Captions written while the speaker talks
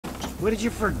What did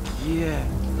you forget?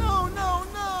 No, no,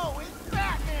 no! It's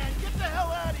Batman! Get the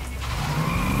hell out of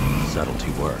here!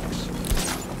 Subtlety works.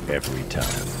 Every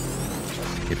time.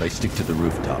 If I stick to the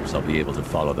rooftops, I'll be able to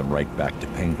follow them right back to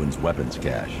Penguin's weapons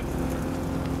cache.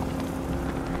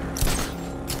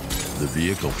 The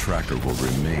vehicle tracker will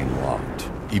remain locked,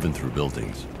 even through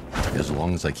buildings, as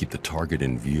long as I keep the target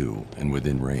in view and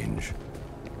within range.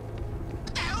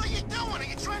 What the hell are you doing? Are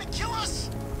you trying to kill us?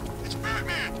 It's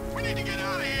Batman! We need to get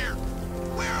out of here!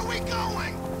 Where are we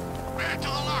going? Back to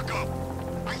the lockup!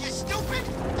 Are you stupid?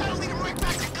 That'll lead him right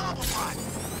back to Cobblepot!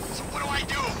 So what do I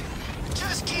do?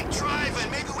 Just keep driving,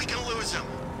 maybe we can lose him.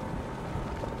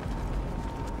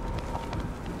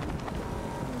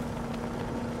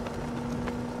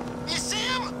 You see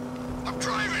him? I'm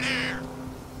driving here!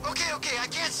 Okay, I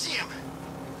can't see him.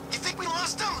 You think we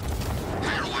lost him?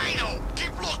 How do I know?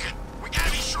 Keep looking. We gotta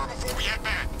be sure before we head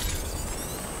back.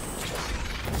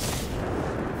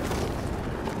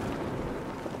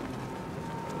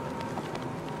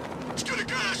 He's gonna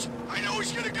get us. I know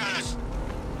he's gonna get us.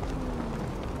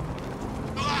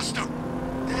 We lost him.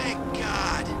 Thank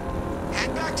God.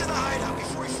 Head back to the hideout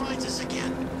before he finds us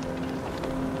again.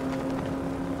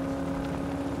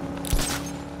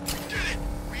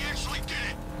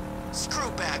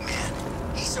 Screw Batman.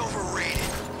 He's overrated.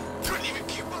 Couldn't even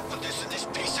keep up with this in this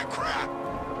piece of crap.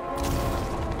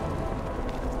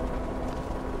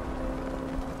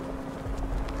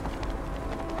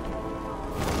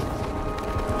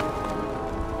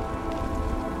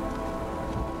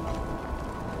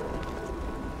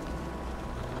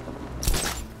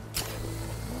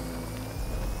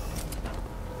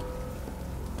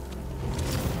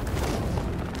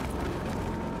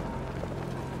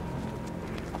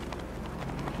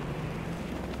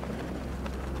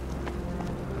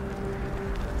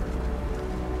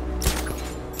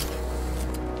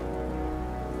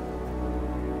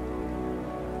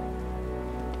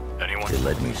 They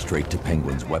led me straight to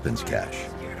Penguin's weapons cache.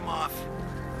 Scared him off.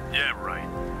 Yeah, right.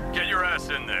 Get your ass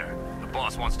in there. The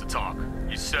boss wants to talk.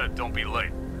 He said don't be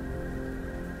late.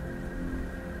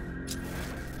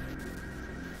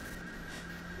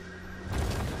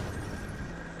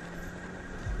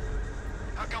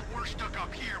 How come we're stuck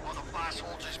up here while the boss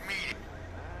holds his meeting?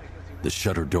 The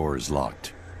shutter door is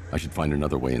locked. I should find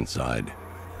another way inside.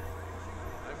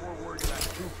 I'm more worried about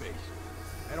Two-Face.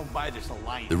 I don't buy this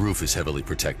alliance. The roof is heavily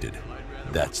protected.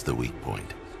 That's the weak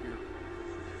point.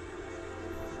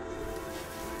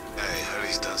 Hey,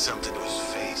 Harry's done something to his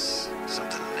face.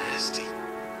 Something nasty.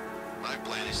 My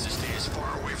plan is to stay as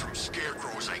far away from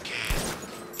Scarecrow as I can.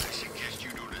 I suggest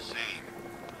you do the same.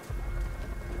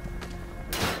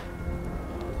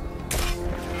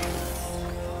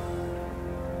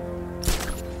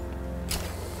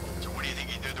 So what do you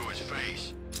think he did to his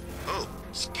face? Oh,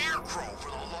 Scarecrow for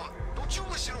the law. Don't you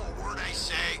listen to a word I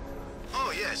say?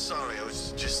 Oh, yeah, sorry. I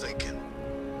was just thinking.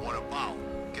 What about?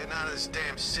 Getting out of this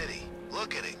damn city.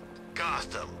 Look at it.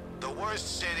 Gotham. The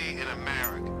worst city in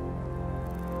America.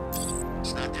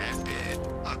 It's not that bad.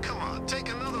 Oh, come on. Take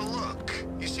another look.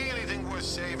 You see anything worth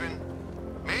saving?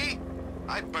 Me?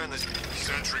 I'd burn this...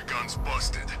 Sentry gun's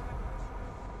busted.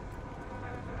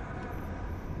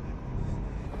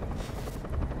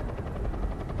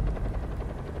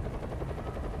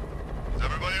 Is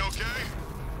everybody okay?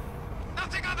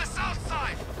 Nothing on the south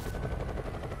side!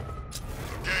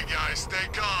 Okay, guys, stay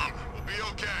calm. We'll be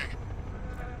okay.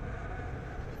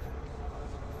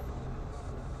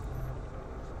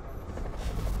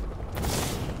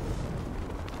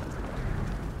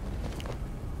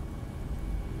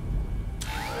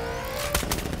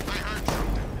 I heard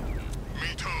something. Me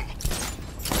too.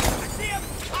 I see him!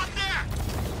 Up there!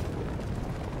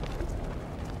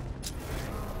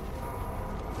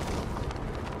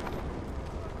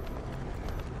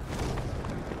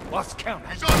 Lost count.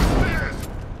 He's on the stairs!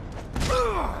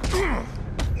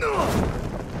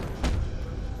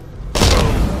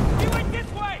 He went this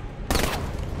way!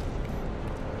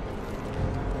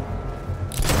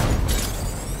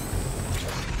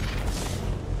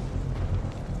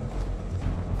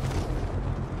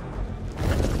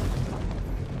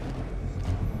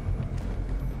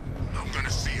 I'm gonna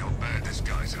see how bad this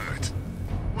guy's hurt.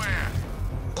 Where?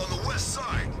 On the west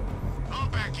side. I'll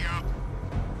back you up.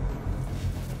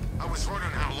 I was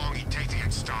wondering how long he'd take to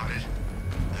get started.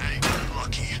 Hey, good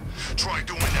lucky. Try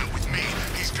doing that with me,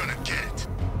 he's gonna get it.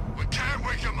 We can't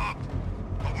wake him up,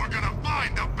 but we're gonna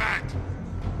find the bat.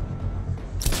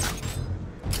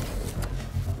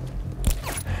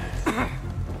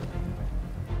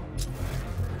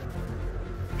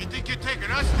 You think you're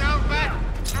taking us down, Bat?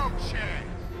 No chance.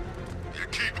 You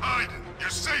keep hiding. You're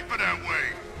safer that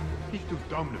way. He's too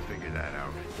dumb to figure that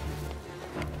out.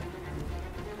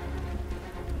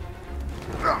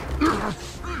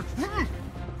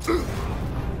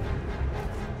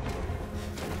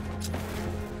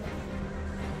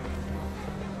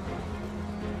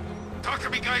 Talk to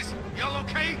me, guys. Y'all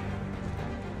okay?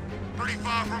 Pretty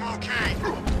far from okay.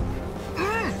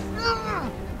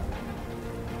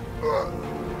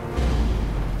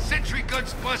 Sentry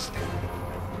gun's busted.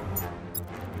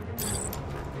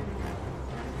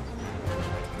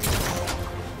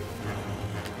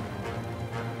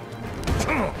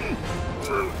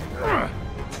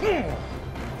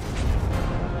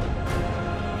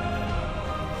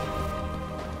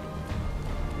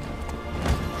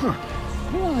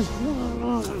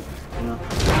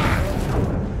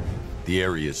 The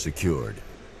area is secured.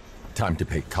 Time to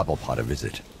pay Cobblepot a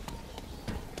visit.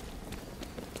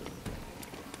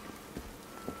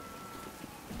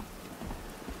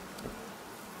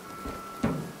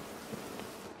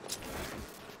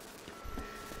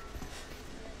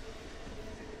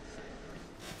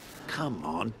 Come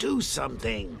on, do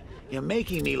something. You're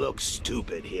making me look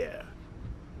stupid here.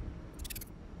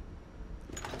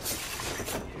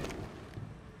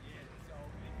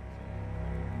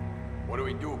 What do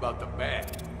we do about the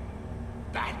bat?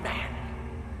 Batman?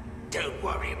 Don't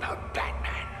worry about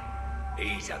Batman.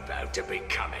 He's about to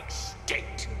become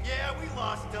extinct. Yeah, we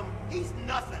lost him. He's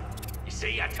nothing. You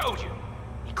see, I told you.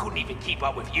 He couldn't even keep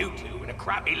up with you two in a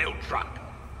crappy little truck.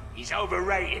 He's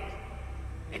overrated.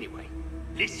 Anyway,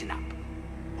 listen up.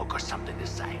 I've got something to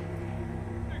say.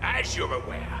 As you're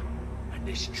aware, and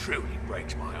this truly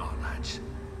breaks my heart, lads,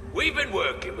 we've been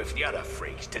working with the other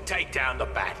freaks to take down the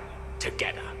Bat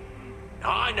together.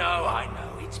 I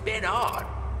know, it's been hard.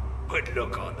 But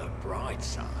look on the bright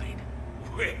side.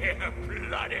 We're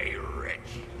bloody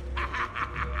rich.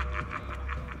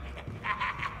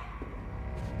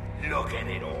 Look at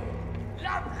it all.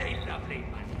 Lovely, lovely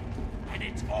money. And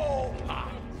it's all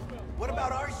mine. What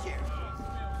about our share?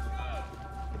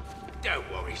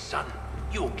 Don't worry, son.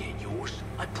 You'll get yours,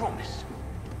 I promise.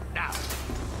 Now,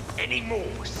 any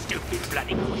more stupid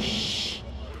bloody... Shh.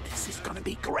 This is gonna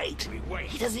be great. Wait.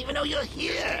 He doesn't even know you're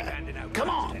here. Come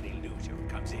on. Any loser who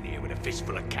comes in here with a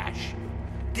fistful of cash.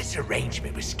 This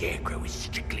arrangement with Scarecrow is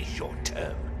strictly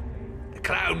short-term. The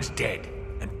Clown's dead,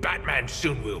 and Batman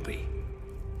soon will be.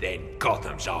 Then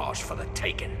Gotham's ours for the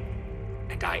taking.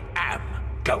 And I am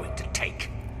going to take.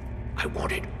 I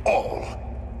want it all.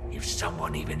 If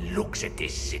someone even looks at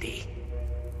this city,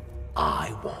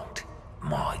 I want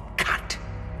my cut.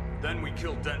 Then we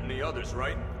kill Dent and the others,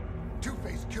 right?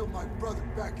 Two-Face killed my brother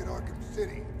back in Arkham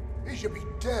City. He should be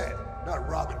dead, not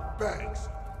robbing banks.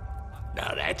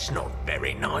 Now that's not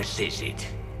very nice, is it?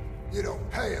 You don't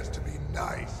pay us to be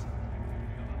nice.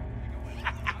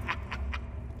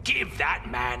 Give that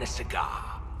man a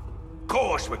cigar. Of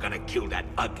course we're gonna kill that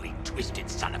ugly, twisted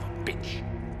son of a bitch.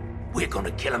 We're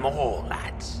gonna kill them all,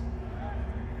 lads.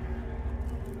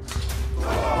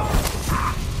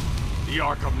 The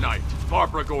Arkham Knight,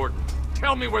 Barbara Gordon.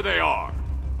 Tell me where they are.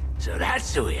 So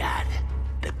that's who we had.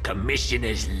 The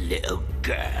Commissioner's little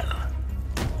girl.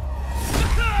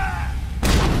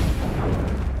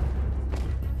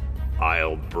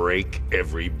 I'll break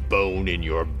every bone in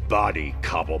your body,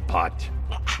 Cobblepot.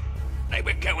 They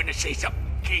were going to see some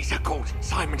geezer called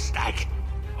Simon Stagg.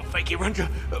 I think he runs a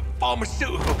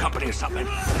pharmaceutical company or something.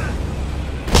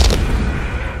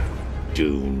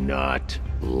 Do not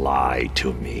lie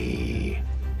to me.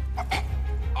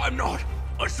 I'm not,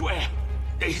 I swear.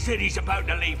 They said he's about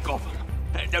to leave Gotham.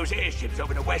 Those airships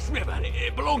over the West River,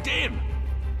 it belonged to him.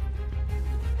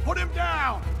 Put him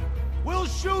down! We'll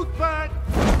shoot, Bat!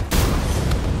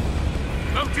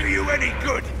 Won't do you any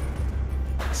good.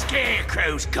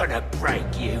 Scarecrow's gonna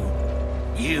break you.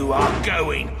 You are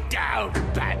going down,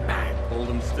 Batman. Hold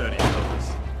him steady,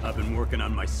 fellas. I've been working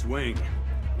on my swing.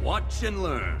 Watch and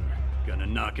learn. Gonna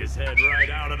knock his head right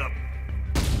out of the...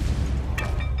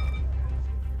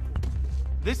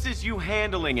 This is you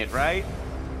handling it, right?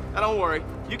 Now don't worry,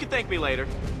 you can thank me later.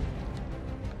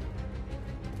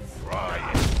 Try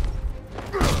it.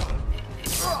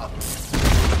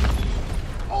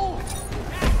 Oh,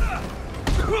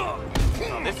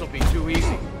 this'll be too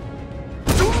easy.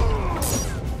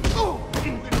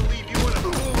 I'm gonna leave you in a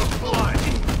pool of blood.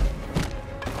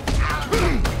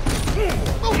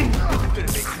 It's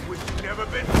gonna make you wish you'd never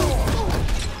been born.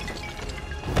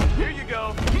 Here you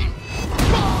go.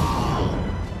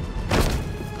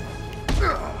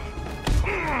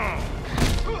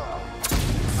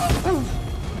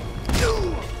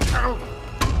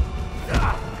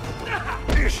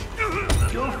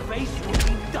 Your face will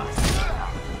be dust.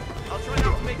 I'll try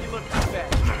not to make you look too bad.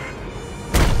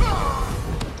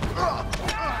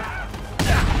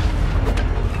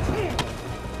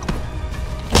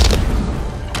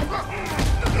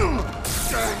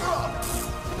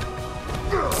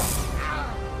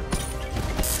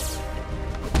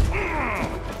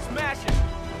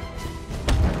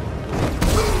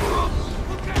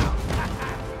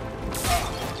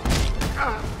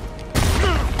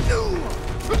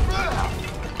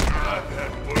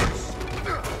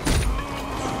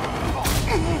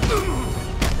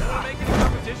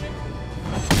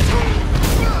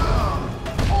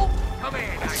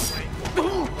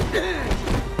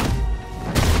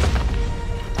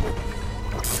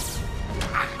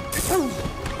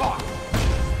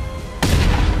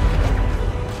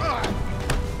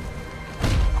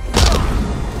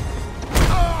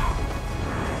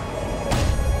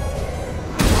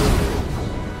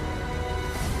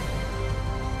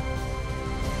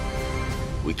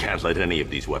 We can't let any of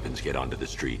these weapons get onto the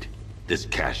street. This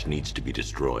cache needs to be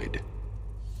destroyed.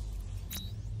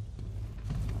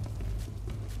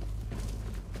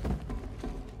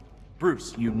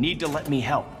 Bruce, you need to let me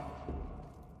help.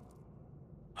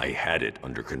 I had it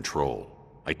under control.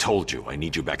 I told you, I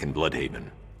need you back in Bloodhaven.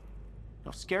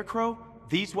 Now, Scarecrow,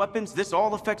 these weapons, this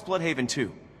all affects Bloodhaven too.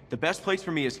 The best place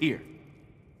for me is here.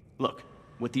 Look,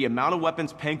 with the amount of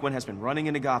weapons Penguin has been running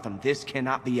into Gotham, this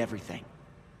cannot be everything.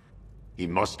 He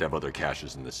must have other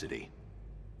caches in the city.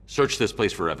 Search this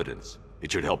place for evidence.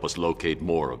 It should help us locate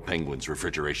more of Penguin's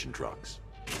refrigeration trucks.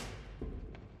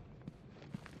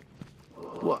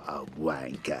 What a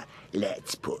wanker.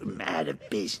 Let's put him out of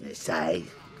business, eh?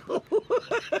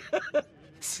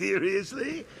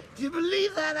 Seriously? Do you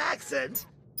believe that accent?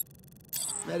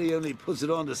 That he only puts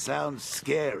it on to sound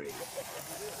scary.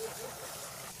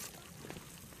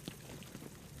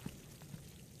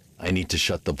 I need to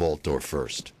shut the vault door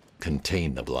first.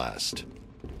 Contain the blast.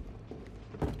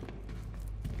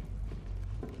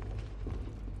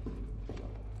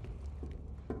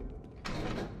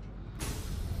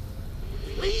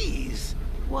 Please,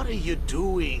 what are you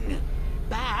doing?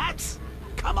 Bats?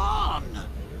 Come on!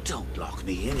 Don't lock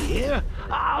me in here.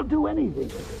 I'll do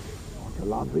anything. Want the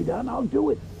laundry done? I'll do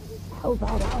it. Help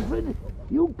out, Alfred.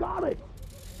 You got it.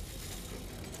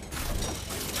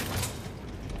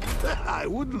 I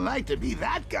wouldn't like to be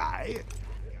that guy.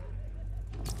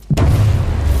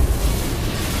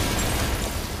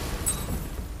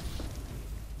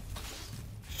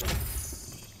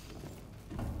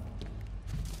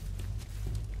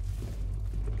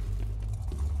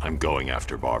 I'm going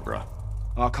after Barbara.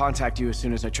 I'll contact you as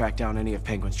soon as I track down any of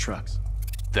Penguin's trucks.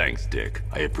 Thanks, Dick.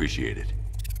 I appreciate it.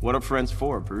 What are friends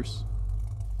for, Bruce?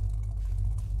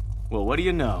 Well, what do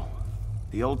you know?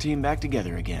 The old team back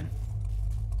together again.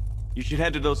 You should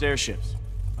head to those airships.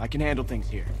 I can handle things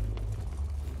here.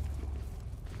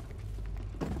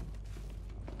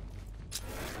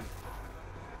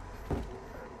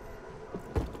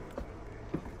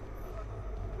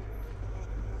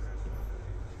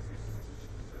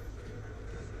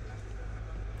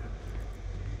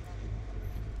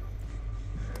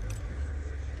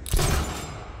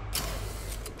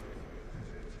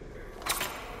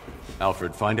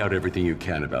 Alfred, find out everything you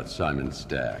can about Simon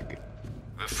Stagg.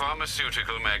 The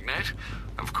pharmaceutical magnate?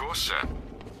 Of course, sir.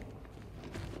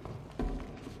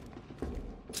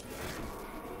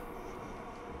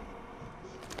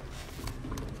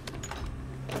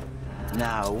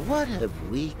 Now, what have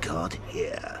we got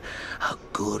here? A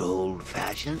good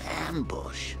old-fashioned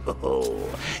ambush. Oh,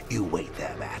 you wait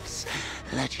there, Maps.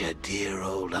 Let your dear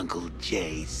old Uncle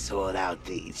Jay sort out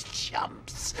these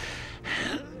chumps.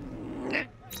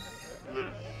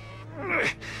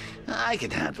 I can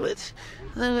handle it,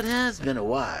 though it has been a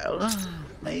while.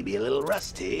 Maybe a little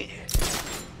rusty.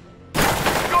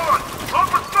 Guards!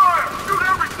 Open fire! Shoot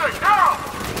everything! Now!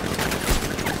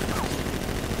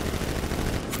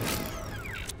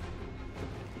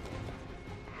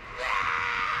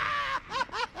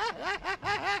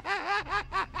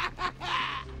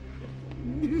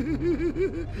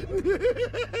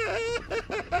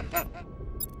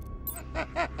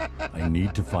 I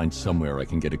need to find somewhere I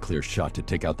can get a clear shot to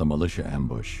take out the militia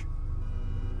ambush.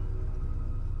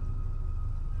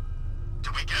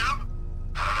 Did we get him?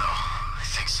 I don't know. I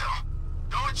think so.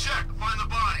 Go and check. Find the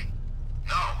body.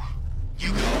 No.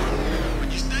 You go.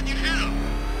 But you said you hit him.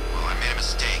 Well, I made a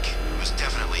mistake. It was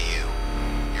definitely you.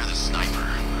 You're the sniper.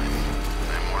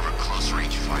 I'm more of a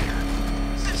close-range fighter.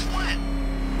 Since when?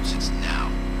 Since now.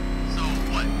 So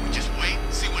what? We just wait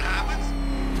and see what happens?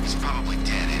 He's probably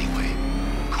dead anyway.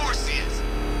 Of course he is.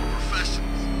 We're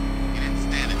professionals. He didn't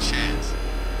stand a chance.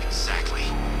 Exactly.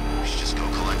 We should just go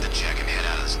collect the check and head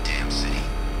out of this damn city.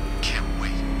 Can't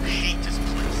wait. I hate this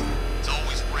place. It's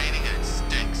always raining and it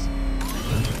stinks.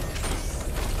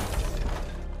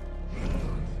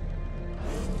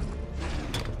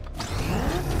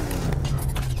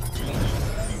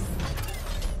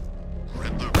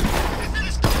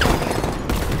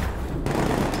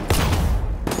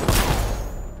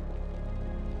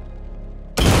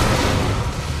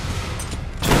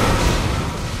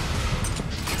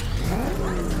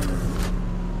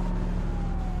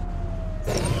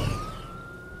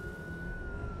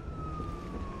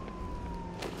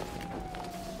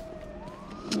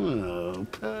 Oh,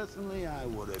 personally, I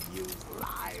would have used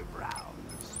live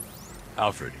rounds.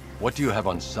 Alfred, what do you have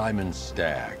on Simon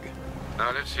Stagg?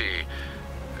 Now, let's see.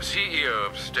 CEO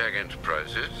of Stagg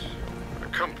Enterprises, a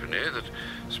company that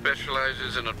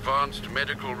specializes in advanced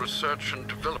medical research and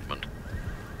development.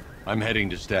 I'm heading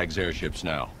to Stagg's airships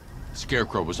now.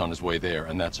 Scarecrow was on his way there,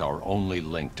 and that's our only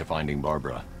link to finding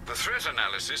Barbara. The threat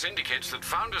analysis indicates that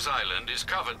Founders Island is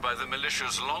covered by the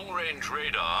militia's long-range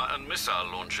radar and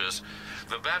missile launchers.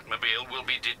 The Batmobile will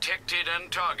be detected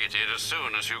and targeted as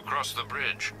soon as you cross the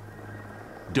bridge.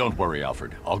 Don't worry,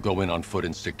 Alfred. I'll go in on foot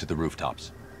and stick to the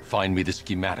rooftops. Find me the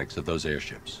schematics of those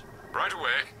airships. Right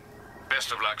away.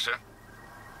 Best of luck, sir.